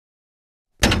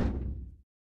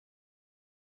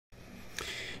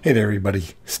Hey there everybody,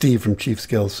 Steve from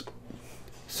Chiefskills.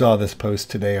 Saw this post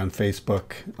today on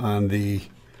Facebook on the,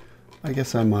 I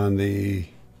guess I'm on the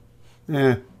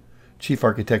Chief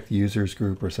Architect Users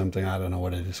Group or something. I don't know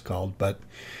what it is called, but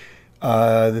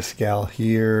this gal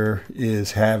here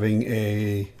is having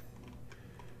a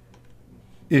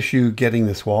issue getting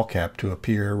this wall cap to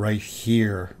appear right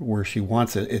here where she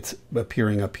wants it. It's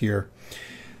appearing up here.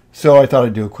 So I thought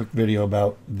I'd do a quick video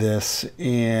about this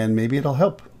and maybe it'll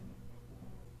help.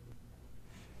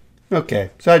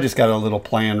 Okay, so I just got a little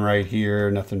plan right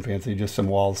here, nothing fancy, just some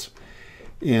walls.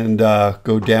 And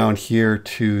go down here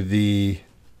to the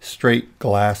straight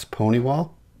glass pony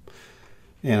wall.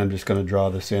 And I'm just going to draw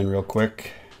this in real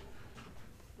quick.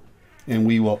 And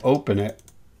we will open it,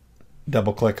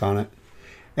 double click on it.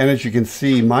 And as you can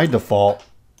see, my default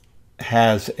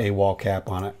has a wall cap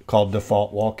on it called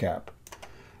default wall cap.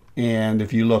 And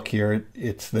if you look here,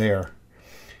 it's there.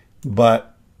 But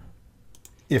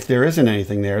if there isn't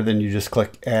anything there, then you just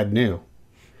click add new.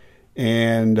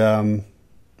 And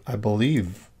I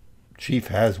believe Chief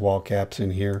has wall caps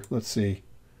in here. Let's see.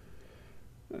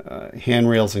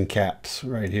 Handrails and caps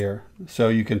right here. So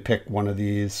you can pick one of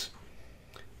these.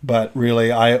 But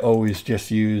really, I always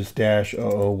just use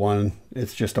 -001.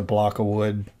 It's just a block of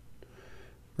wood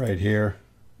right here.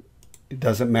 It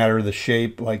doesn't matter the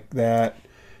shape like that.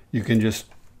 You can just,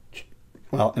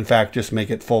 well, in fact, just make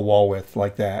it full wall width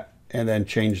like that. And then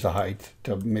change the height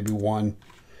to maybe 1.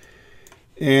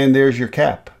 And there's your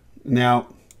cap. Now,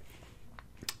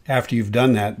 after you've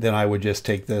done that, then I would just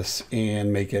take this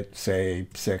and make it, say,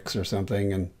 6 or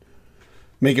something, and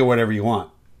make it whatever you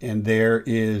want. And there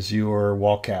is your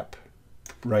wall cap,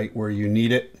 right where you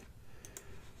need it.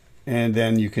 And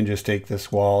then you can just take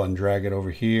this wall and drag it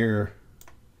over here.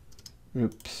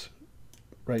 Oops.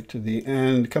 Right to the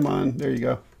end. Come on, there you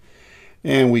go.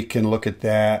 And we can look at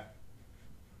that.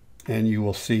 And you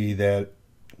will see that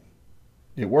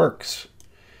it works.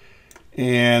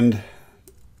 And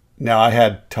now I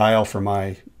had tile for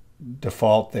my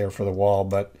default there for the wall,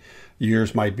 but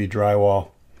yours might be drywall.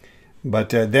 But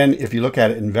then if you look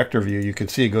at it in vector view, you can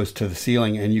see it goes to the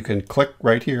ceiling, and you can click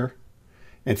right here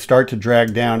and start to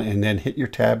drag down and then hit your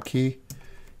tab key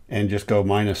and just go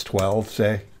 -12,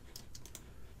 say.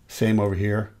 Same over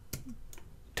here.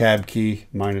 Tab key,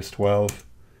 -12.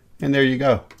 And there you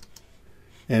go.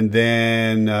 And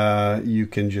then you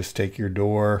can just take your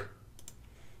door,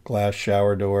 glass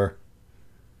shower door.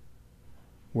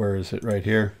 Where is it? Right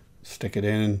here. Stick it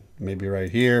in, maybe right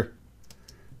here.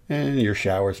 And your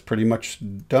shower's pretty much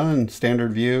done.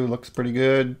 Standard view, looks pretty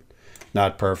good.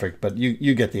 Not perfect, but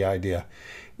you get the idea.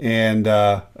 And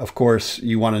of course,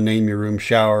 you want to name your room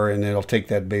shower, and it'll take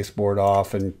that baseboard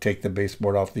off and take the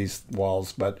baseboard off these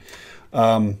walls. But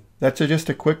that's just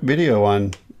a quick video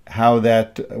on how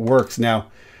that works. Now,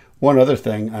 one other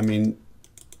thing, I mean,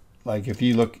 like if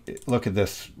you look at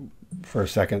this for a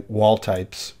second, wall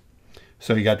types.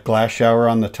 So you got glass shower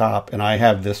on the top, and I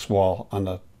have this wall on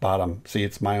the bottom. See,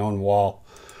 it's my own wall.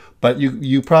 But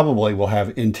you probably will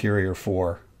have interior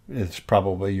 4. It's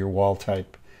probably your wall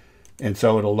type. And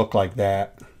so it'll look like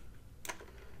that.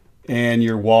 And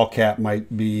your wall cap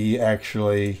might be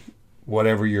actually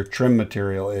whatever your trim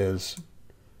material is.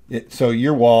 So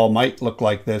your wall might look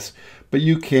like this, but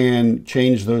you can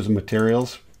change those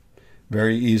materials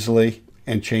very easily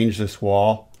and change this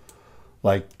wall.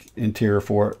 Like interior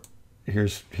 4,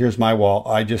 here's my wall.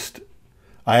 I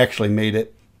actually made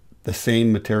it the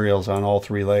same materials on all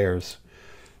 3 layers.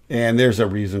 And there's a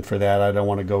reason for that I don't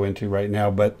want to go into right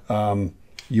now, but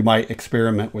you might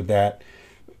experiment with that.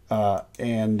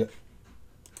 And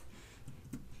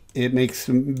it makes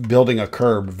building a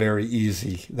curb very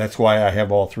easy. That's why I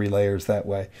have all 3 layers that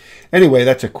way. Anyway,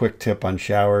 that's a quick tip on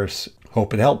showers.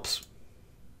 Hope it helps.